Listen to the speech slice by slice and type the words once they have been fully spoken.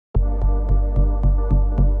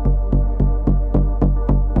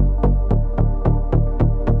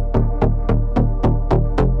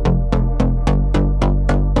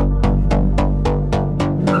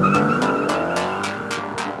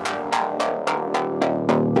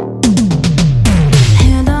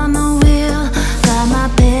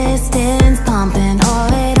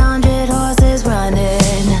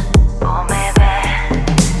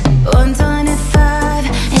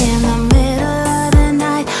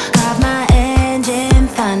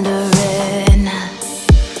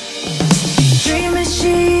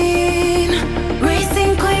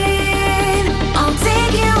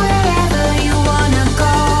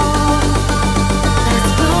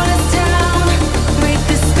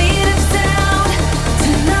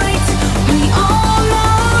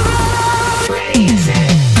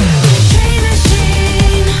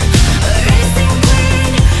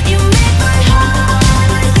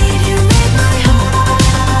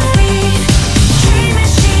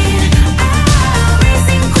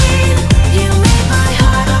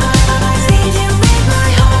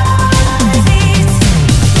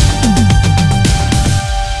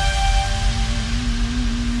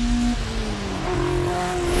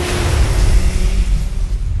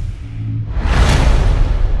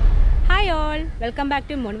Welcome back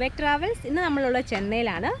to Moonweg Travels. In the Chennai.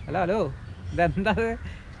 Hello.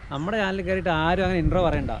 നമ്മുടെ ചാനലിൽ കേറിയിട്ട് ആരും അങ്ങനെ ഇൻട്രോ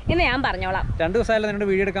പറയണ്ട. ഇന്ന് ഞാൻ പറഞ്ഞോളാം. 2 ദിവസമായാലും നിന്റെ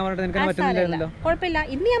വീഡിയോ എടുക്കാൻ പറഞ്ഞിട്ട് നിനക്ക് പറ്റുന്നില്ലല്ലോ. കുഴപ്പമില്ല.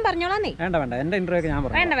 ഇന്ന് ഞാൻ പറഞ്ഞോളാം നീ. വേണ്ട. എൻ്റെ ഇൻട്രോ ഒക്കെ ഞാൻ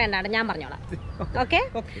പറയാം. വേണ്ട ഞാൻ പറഞ്ഞോളാം. ഓക്കേ?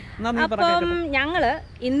 അപ്പം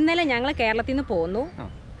ഇന്നലെ ഞങ്ങൾ കേരളത്തിൽ നിന്ന് പോന്നു.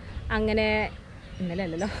 അങ്ങനെ ഇന്നലെ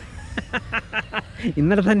അല്ലല്ലോ.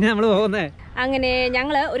 ഇന്നലെ തന്നെ നമ്മൾ പോകുന്നേ. അങ്ങനെ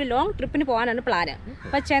ഞങ്ങൾ ഒരു ലോങ് ട്രിപ്പിന് പോകാനാണ് പ്ലാന്.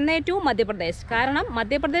 അപ്പോൾ ചെന്നൈ ടു മധ്യപ്രദേശ്. കാരണം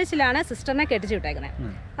മധ്യപ്രദേശിലാണ് സിസ്റ്ററിനെ കെട്ടിച്ചു വിട്ടേക്കുന്നത്.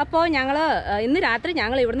 അപ്പോൾ ഞങ്ങൾ ഇന്ന് രാത്രി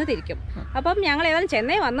ഞങ്ങൾ ഇവിടുന്ന് തിരിക്കും. അപ്പം ഞങ്ങൾ ഏതായാലും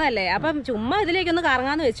ചെന്നൈ വന്നതല്ലേ, അപ്പം ചുമ്മാ ഇതിലേക്കൊന്ന്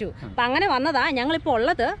കറങ്ങാന്ന് വെച്ചു. അപ്പം അങ്ങനെ വന്നതാ. ഞങ്ങളിപ്പോൾ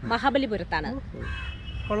ഉള്ളത് മഹാബലിപുരത്താണ്.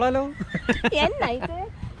 കൊള്ളാലോ.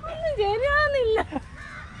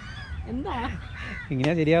 എന്താ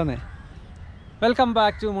ഇങ്ങനെയാ ശരിയാവുന്നേ. Welcome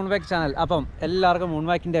back to moonwalk channel. അപ്പം എല്ലാവർക്കും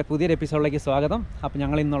മൂൺവാക്കിൻ്റെ പുതിയൊരു എപ്പിസോഡിലേക്ക് സ്വാഗതം. അപ്പം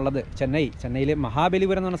ഞങ്ങൾ ഇന്നുള്ളത് ചെന്നൈയിൽ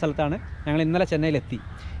മഹാബലിപുരം എന്ന് പറഞ്ഞ സ്ഥലത്താണ്. ഞങ്ങൾ ഇന്നലെ ചെന്നൈയിലെത്തി.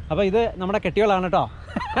 അപ്പോൾ ഇത് നമ്മുടെ കെട്ടികളാണ് കേട്ടോ.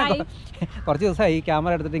 കുറച്ച് ദിവസമായി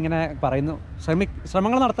ക്യാമറ എടുത്തിട്ട് ഇങ്ങനെ പറയുന്നു,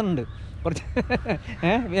 ശ്രമങ്ങൾ നടത്തുന്നുണ്ട്. കുറച്ച്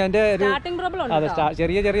എൻ്റെ ഒരു അതെ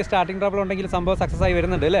ചെറിയ സ്റ്റാർട്ടിങ് ട്രബിൾ ഉണ്ടെങ്കിൽ സംഭവം സക്സസ് ആയി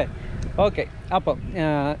വരുന്നുണ്ട് അല്ലേ. ഓക്കെ. അപ്പം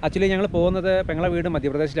ആക്ച്വലി ഞങ്ങൾ പോകുന്നത് പെങ്ങളെ വീട്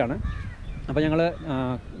മധ്യപ്രദേശിലാണ്. അപ്പോൾ ഞങ്ങൾ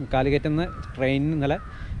കാലിക്കറ്റിൽ നിന്ന് ട്രെയിനിൽ ഇന്നലെ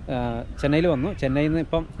ചെന്നൈയിൽ വന്നു. ചെന്നൈയിൽ നിന്ന്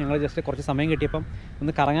ഇപ്പം ഞങ്ങൾ ജസ്റ്റ് കുറച്ച് സമയം കിട്ടിയപ്പം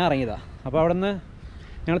ഒന്ന് കറങ്ങാൻ ഇറങ്ങിയതാണ്. അപ്പോൾ അവിടെ നിന്ന്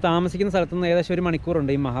ഞങ്ങൾ താമസിക്കുന്ന സ്ഥലത്തു നിന്ന് ഏകദേശം 1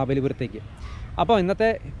 മണിക്കൂറുണ്ട് ഈ മഹാബലിപുരത്തേക്ക്. അപ്പോൾ ഇന്നത്തെ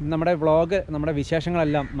നമ്മുടെ വ്ളോഗ്, നമ്മുടെ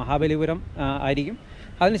വിശേഷങ്ങളെല്ലാം മഹാബലിപുരം ആയിരിക്കും.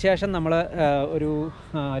 അതിനുശേഷം നമ്മൾ ഒരു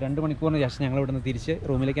 2 മണിക്കൂറിന് ശേഷം ഞങ്ങൾ ഇവിടുന്ന് തിരിച്ച്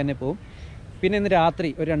റൂമിലേക്ക് തന്നെ പോകും. പിന്നെ ഇന്ന്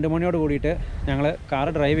രാത്രി ഒരു 2 മണിയോട് കൂടിയിട്ട് ഞങ്ങൾ കാർ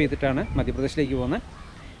ഡ്രൈവ് ചെയ്തിട്ടാണ് മധ്യപ്രദേശിലേക്ക് പോകുന്നത്.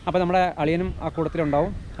 അപ്പോൾ നമ്മുടെ അളിയനും ആ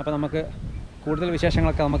കൂട്ടത്തിലുണ്ടാവും. അപ്പോൾ നമുക്ക് കൂടുതൽ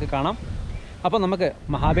വിശേഷങ്ങളൊക്കെ നമുക്ക് കാണാം. അപ്പോൾ നമുക്ക്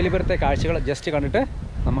മഹാബലിപുരത്തെ കാഴ്ചകൾ ജസ്റ്റ് കണ്ടിട്ട്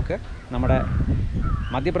നമുക്ക് നമ്മുടെ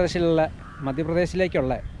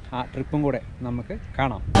മധ്യപ്രദേശിലേക്കുള്ള ആ ട്രിപ്പും കൂടെ നമുക്ക്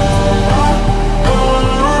കാണാം.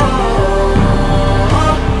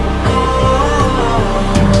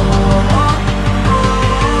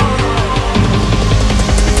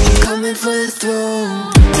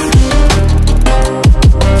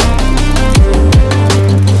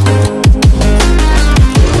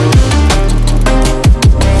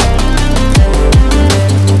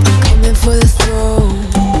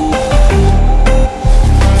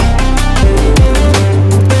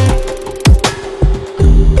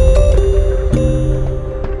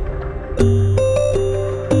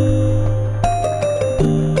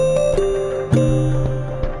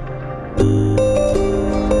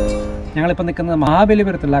 ഞങ്ങളിപ്പോൾ നിൽക്കുന്നത്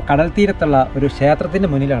മഹാബലിപുരത്തുള്ള കടൽ തീരത്തുള്ള ഒരു ക്ഷേത്രത്തിൻ്റെ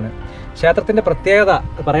മുന്നിലാണ്. ക്ഷേത്രത്തിൻ്റെ പ്രത്യേകത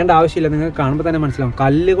പറയേണ്ട ആവശ്യമില്ല, നിങ്ങൾക്ക് കാണുമ്പോൾ തന്നെ മനസ്സിലാവും.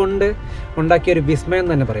 കല്ലുകൊണ്ട് ഉണ്ടാക്കിയ ഒരു വിസ്മയം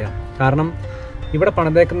തന്നെ പറയാം. കാരണം ഇവിടെ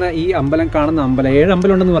പണിതേക്കുന്ന ഈ അമ്പലം, കാണുന്ന അമ്പലം 7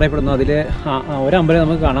 അമ്പലം ഉണ്ടെന്ന് പറയപ്പെടുന്നു. അതിൽ ഒരു അമ്പലം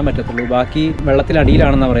നമുക്ക് കാണാൻ പറ്റത്തുള്ളൂ, ബാക്കി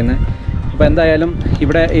വെള്ളത്തിലടിയിലാണെന്നാണ് പറയുന്നത്. അപ്പോൾ എന്തായാലും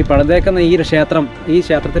ഇവിടെ ഈ പണിതേക്കുന്ന ഈ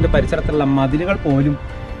ക്ഷേത്രത്തിൻ്റെ പരിസരത്തുള്ള മതിലുകൾ പോലും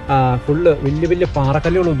ഫുള്ള് വലിയ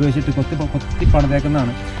പാറക്കല്ലുകൾ ഉപയോഗിച്ചിട്ട് കൊത്തി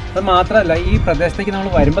പണിതേക്കുന്നതാണ്. അത് മാത്രമല്ല, ഈ പ്രദേശത്തേക്ക് നമ്മൾ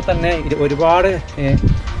വരുമ്പോൾ തന്നെ ഒരുപാട്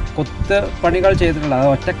കൊത്ത് പണികൾ ചെയ്തിട്ടുള്ള, അത്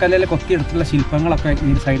ഒറ്റക്കല്ലിൽ കൊത്തിയെടുത്തുള്ള ശില്പങ്ങളൊക്കെ ഈ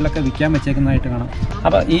സൈഡിലൊക്കെ വിൽക്കാൻ വെച്ചേക്കുന്നതായിട്ട് കാണാം.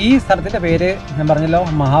 അപ്പോൾ ഈ സ്ഥലത്തിൻ്റെ പേര് ഞാൻ പറഞ്ഞല്ലോ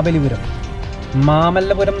മഹാബലിപുരം.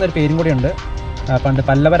 മാമല്ലപുരം എന്നൊരു പേരും കൂടിയുണ്ട്. പണ്ട്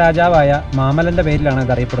പല്ലവ രാജാവായ മാമല്ലൻ്റെ പേരിലാണ്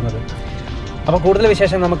ഇത് അറിയപ്പെടുന്നത്. അപ്പോൾ കൂടുതൽ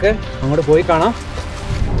വിശേഷം നമുക്ക് അങ്ങോട്ട് പോയി കാണാം.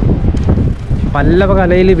 പല്ലവ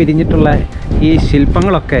കലയിൽ വിരിഞ്ഞിട്ടുള്ള ഈ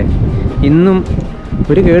ശില്പങ്ങളൊക്കെ ഇന്നും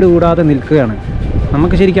ഒരു കേടുകൂടാതെ നിൽക്കുകയാണ്.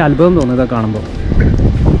 നമുക്ക് ശരിക്കും അത്ഭുതം തോന്നും ഇതൊക്കെ കാണുമ്പോൾ.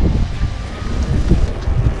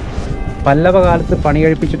 പല്ലവ കാലത്ത്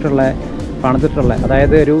പണിതിട്ടുള്ള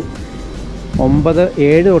അതായത് ഒരു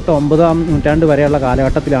 7 തൊട്ട് 9-ാം നൂറ്റാണ്ട് വരെയുള്ള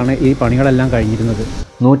കാലഘട്ടത്തിലാണ് ഈ പണികളെല്ലാം കഴിഞ്ഞിരുന്നത്.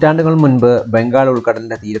 നൂറ്റാണ്ടുകൾ മുൻപ് ബംഗാൾ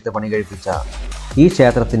ഉൾക്കടലിൻ്റെ തീരത്ത് പണി കഴിപ്പിച്ച ഈ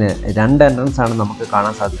ക്ഷേത്രത്തിന് 2 എൻട്രൻസ് ആണ് നമുക്ക്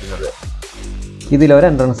കാണാൻ സാധിക്കുന്നത്. ഇതിലൊരു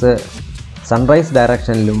എൻട്രൻസ് സൺറൈസ്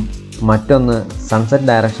ഡയറക്ഷനിലും മറ്റൊന്ന് സൺസെറ്റ്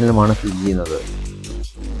ഡയറക്ഷനിലുമാണ് സ്ഥിതി ചെയ്യുന്നത്.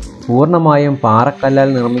 പൂർണ്ണമായും പാറക്കല്ലാൽ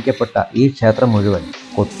നിർമ്മിക്കപ്പെട്ട ഈ ക്ഷേത്രം മുഴുവൻ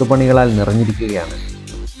കൊത്തുപണികളാൽ നിറഞ്ഞിരിക്കുകയാണ്.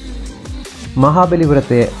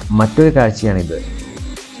 മഹാബലിപുരത്തെ മറ്റൊരു കാഴ്ചയാണിത്.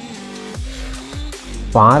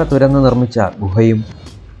 പാറ തുരന്ന് നിർമ്മിച്ച ഗുഹയും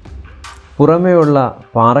പുറമേയുള്ള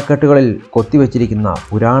പാറക്കെട്ടുകളിൽ കൊത്തിവെച്ചിരിക്കുന്ന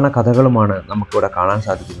പുരാണ കഥകളുമാണ് നമുക്കിവിടെ കാണാൻ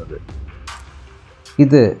സാധിക്കുന്നത്.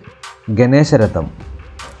 ഇത് ഗണേശരഥം,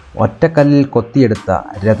 ഒറ്റക്കല്ലിൽ കൊത്തിയെടുത്ത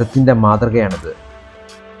രഥത്തിൻ്റെ മാതൃകയാണിത്.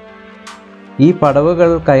 ഈ പടവുകൾ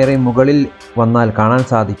കയറി മുകളിൽ വന്നാൽ കാണാൻ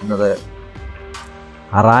സാധിക്കുന്നത്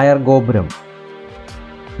അറായർ ഗോപുരം.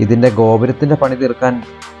 ഇതിൻ്റെ ഗോപുരത്തിൻ്റെ പണി തീർക്കാൻ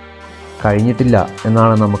കഴിഞ്ഞിട്ടില്ല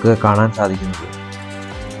എന്നാണ് നമുക്ക് കാണാൻ സാധിക്കുന്നത്.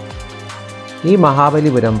 ഈ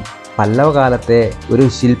മഹാബലിപുരം പല്ലവകാലത്തെ ഒരു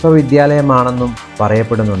ശില്പവിദ്യാലയമാണെന്നും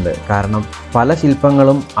പറയപ്പെടുന്നുണ്ട്. കാരണം പല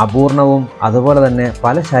ശില്പങ്ങളും അപൂർണവും അതുപോലെ തന്നെ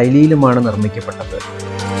പല ശൈലിയിലുമാണ് നിർമ്മിക്കപ്പെട്ടത്.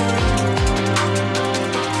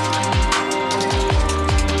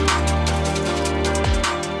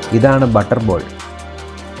 ഇതാണ് ബട്ടർബോൾ.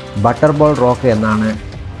 ബട്ടർബോൾ റോക്ക് എന്നാണ്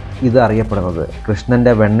ഇത് അറിയപ്പെടുന്നത്.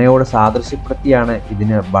 കൃഷ്ണൻ്റെ വെണ്ണയോട് സാദൃശ്യപ്പെടുത്തിയാണ്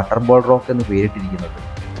ഇതിന് ബട്ടർബോൾ റോക്ക് എന്ന് പേരിട്ടിരിക്കുന്നത്.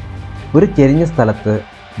 ഒരു ചെരിഞ്ഞ സ്ഥലത്ത്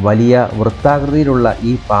വലിയ വൃത്താകൃതിയിലുള്ള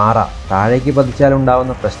ഈ പാറ താഴേക്ക്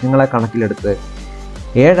പതിച്ചാലുണ്ടാകുന്ന പ്രശ്നങ്ങളെ കണക്കിലെടുത്ത്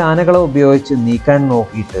 7 ആനകളെ ഉപയോഗിച്ച് നീക്കാൻ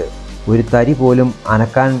നോക്കിയിട്ട് ഒരു തരി പോലും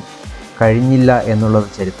അനക്കാൻ കഴിഞ്ഞില്ല എന്നുള്ളത്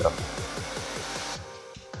ചരിത്രം.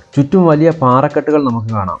 ചുറ്റും വലിയ പാറക്കെട്ടുകൾ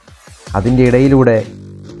നമുക്ക് കാണാം. അതിൻ്റെ ഇടയിലൂടെ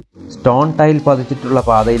സ്റ്റോൺ ടൈൽ പതിച്ചിട്ടുള്ള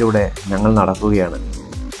പാതയിലൂടെ ഞങ്ങൾ നടക്കുകയാണ്.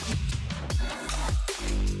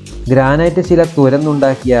 ഗ്രാനൈറ്റ് ശില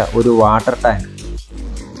തുരന്നുണ്ടാക്കിയ ഒരു വാട്ടർ ടാങ്ക്.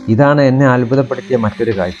 ഇതാണ് എന്നെ അത്ഭുതപ്പെടുത്തിയ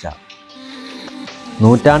മറ്റൊരു കാഴ്ച.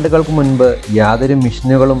 നൂറ്റാണ്ടുകൾക്ക് മുൻപ് യാതൊരു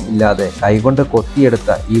മെഷീനുകളും ഇല്ലാതെ കൈകൊണ്ട്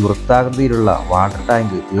കൊത്തിയെടുത്ത ഈ വൃത്താകൃതിയിലുള്ള വാട്ടർ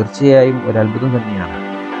ടാങ്ക് തീർച്ചയായും ഒരു അത്ഭുതം തന്നെയാണ്.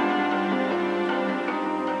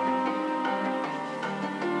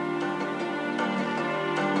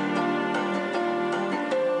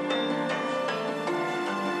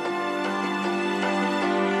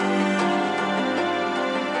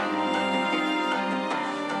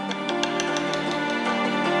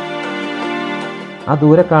 ആ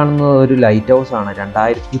ദൂരെ കാണുന്നത് ഒരു ലൈറ്റ് ഹൗസ് ആണ്.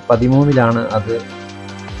 2013 അത്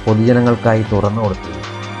പൊതുജനങ്ങൾക്കായി തുറന്നു കൊടുത്തത്.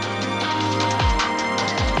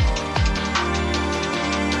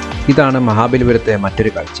 ഇതാണ് മഹാബലിപുരത്തെ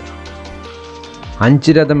മറ്റൊരു കാഴ്ച.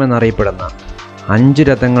 5 രഥം എന്നറിയപ്പെടുന്ന 5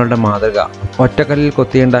 രഥങ്ങളുടെ മാതൃക ഒറ്റക്കല്ലിൽ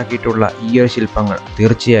കൊത്തിയുണ്ടാക്കിയിട്ടുള്ള ഈ ഒരു ശില്പങ്ങൾ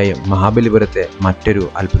തീർച്ചയായും മഹാബലിപുരത്തെ മറ്റൊരു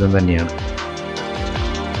അത്ഭുതം തന്നെയാണ്.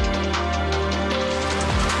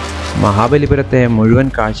 മഹാബലിപുരത്തെ മുഴുവൻ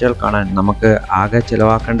കാഴ്ചകൾ കാണാൻ നമുക്ക് ആകെ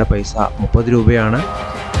ചിലവാക്കേണ്ട പൈസ 30 രൂപയാണ്.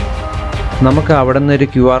 നമുക്ക് അവിടെ നിന്ന് ഒരു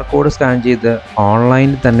QR കോഡ് സ്കാൻ ചെയ്ത്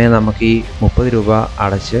ഓൺലൈനിൽ തന്നെ നമുക്ക് ഈ 30 രൂപ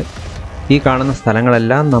അടച്ച് ഈ കാണുന്ന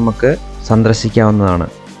സ്ഥലങ്ങളെല്ലാം നമുക്ക് സന്ദർശിക്കാവുന്നതാണ്.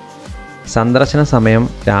 സന്ദർശന സമയം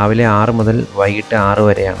രാവിലെ 6 മുതൽ വൈകിട്ട് 6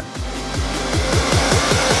 വരെയാണ്.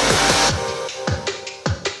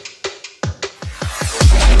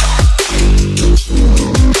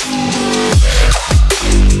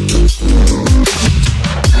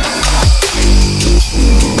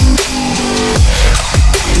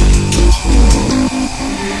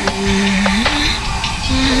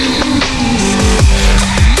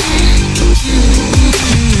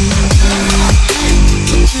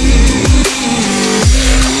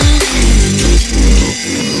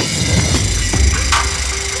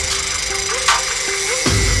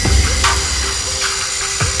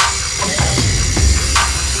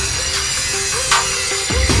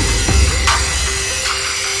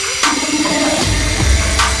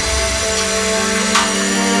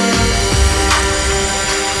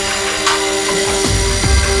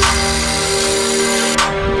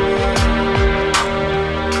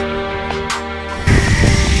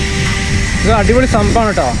 ഇത് അടിപൊളി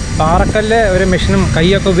സംഭവമാണ് കേട്ടോ. പാറക്കല്ല് ഒരു മെഷീനും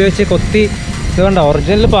കൈയൊക്കെ ഉപയോഗിച്ച് കൊത്തി ഇതുകൊണ്ട്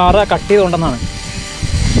ഒറിജിനൽ പാറ കട്ട് ചെയ്ത് കൊണ്ടെന്നാണ്.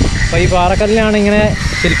 അപ്പോൾ ഈ പാറക്കല്ലിനാണ് ഇങ്ങനെ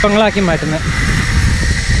ശില്പങ്ങളാക്കി മാറ്റുന്നത്.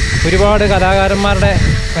 ഒരുപാട് കലാകാരന്മാരുടെ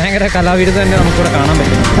ഭയങ്കര കലാവിരുദ്ധ തന്നെ നമുക്കിവിടെ കാണാൻ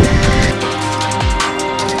പറ്റും.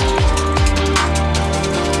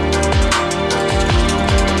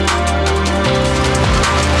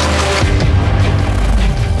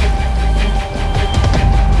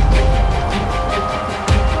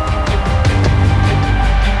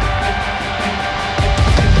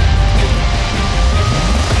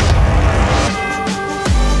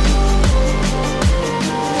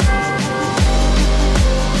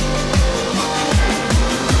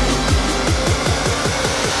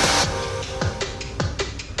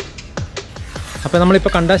 അപ്പോൾ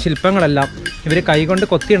നമ്മളിപ്പോൾ കണ്ട ശില്പങ്ങളെല്ലാം ഇവർ കൈകൊണ്ട്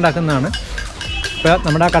കൊത്തി ഉണ്ടാക്കുന്നതാണ്. ഇപ്പോൾ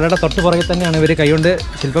നമ്മുടെ ആ കടയുടെ തൊട്ട് പുറകിൽ തന്നെയാണ് ഇവർ കൈകൊണ്ട്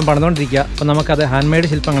ശില്പം പണിതുകൊണ്ടിരിക്കുക. അപ്പോൾ നമുക്കത് ഹാൻഡ്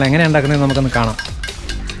മെയ്ഡ് ശില്പങ്ങൾ എങ്ങനെയാണ് ഉണ്ടാക്കുന്നത് നമുക്കൊന്ന് കാണാം.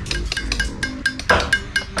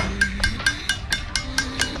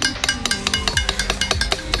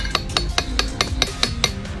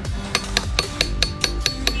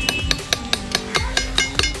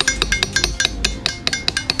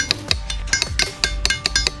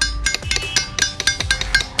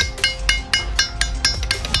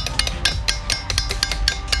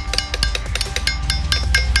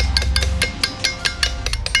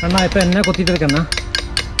 அண்ணா இப்போ என்ன கொத்திட்டு இருக்கண்ணா?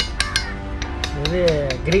 இது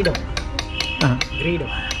கிரீடம்.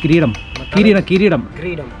 கிரீடம் கிரீடம் கிரீடம் கிரீடம்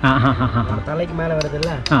கிரீடம் தலைக்கு மேலே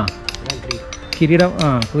வருதுல்ல. கிரீடம்.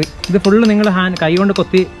 இது ஃபுல்லு നിങ്ങൾ കൈ കൊണ്ട്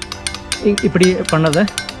കൊത്തി இப்படி பண்ணது?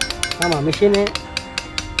 ஆமாம்.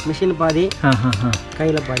 மிஷின் பாதி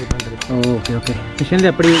கையில் பாதி பண்ணுறது. Okay okay.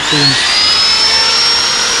 மிஷினில் எப்படி செய்யணும்?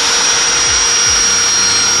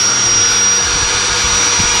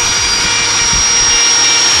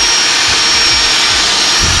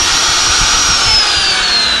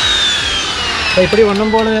 ഇപ്പോൾ இப்படி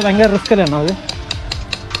பண்ணும்போது ഭയങ്കര റിസ്ക് അല്ലാണോ അത്?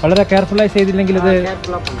 വളരെ കെയർഫുള്ളായി ചെയ്തില്ലെങ്കിൽ ഇത്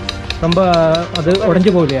கேர்ஃபுல்லாக பண்ணணும். ரொம்ப அது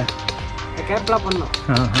உடஞ்சி போகலையா? கேர்ஃபுல்லாக பண்ணணும்.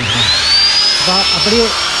 அப்போ அப்படி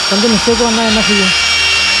கொஞ்சம் மிஸ்டேக் வந்தால் என்ன செய்யும்?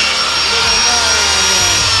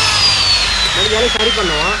 முடிஞ்சாலும் சரி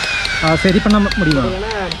பண்ணுவோம். சரி பண்ண முடியுமா?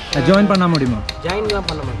 ஜாயின் பண்ண முடியுமா? ஜாயின்லாம்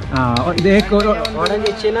பண்ண மாட்டோம். இது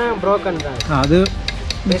உடஞ்சிச்சுன்னா ப்ரோக்கன் தான். அது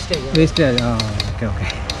வேஸ்டேஜ். വേസ്റ്റേജ്. Okay okay.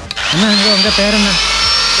 എന്നാ ഉங்கள் പേരെന്നാ?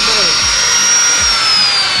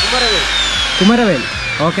 കുമരവേൽ.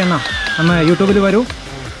 ഓക്കെ എന്നാ നമ്മൾ യൂട്യൂബിൽ വരൂ,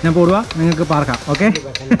 ഞാൻ പോടുക, നിങ്ങൾക്ക് പാർക്കാം. Okay,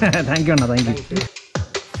 thank you Anna, thank you.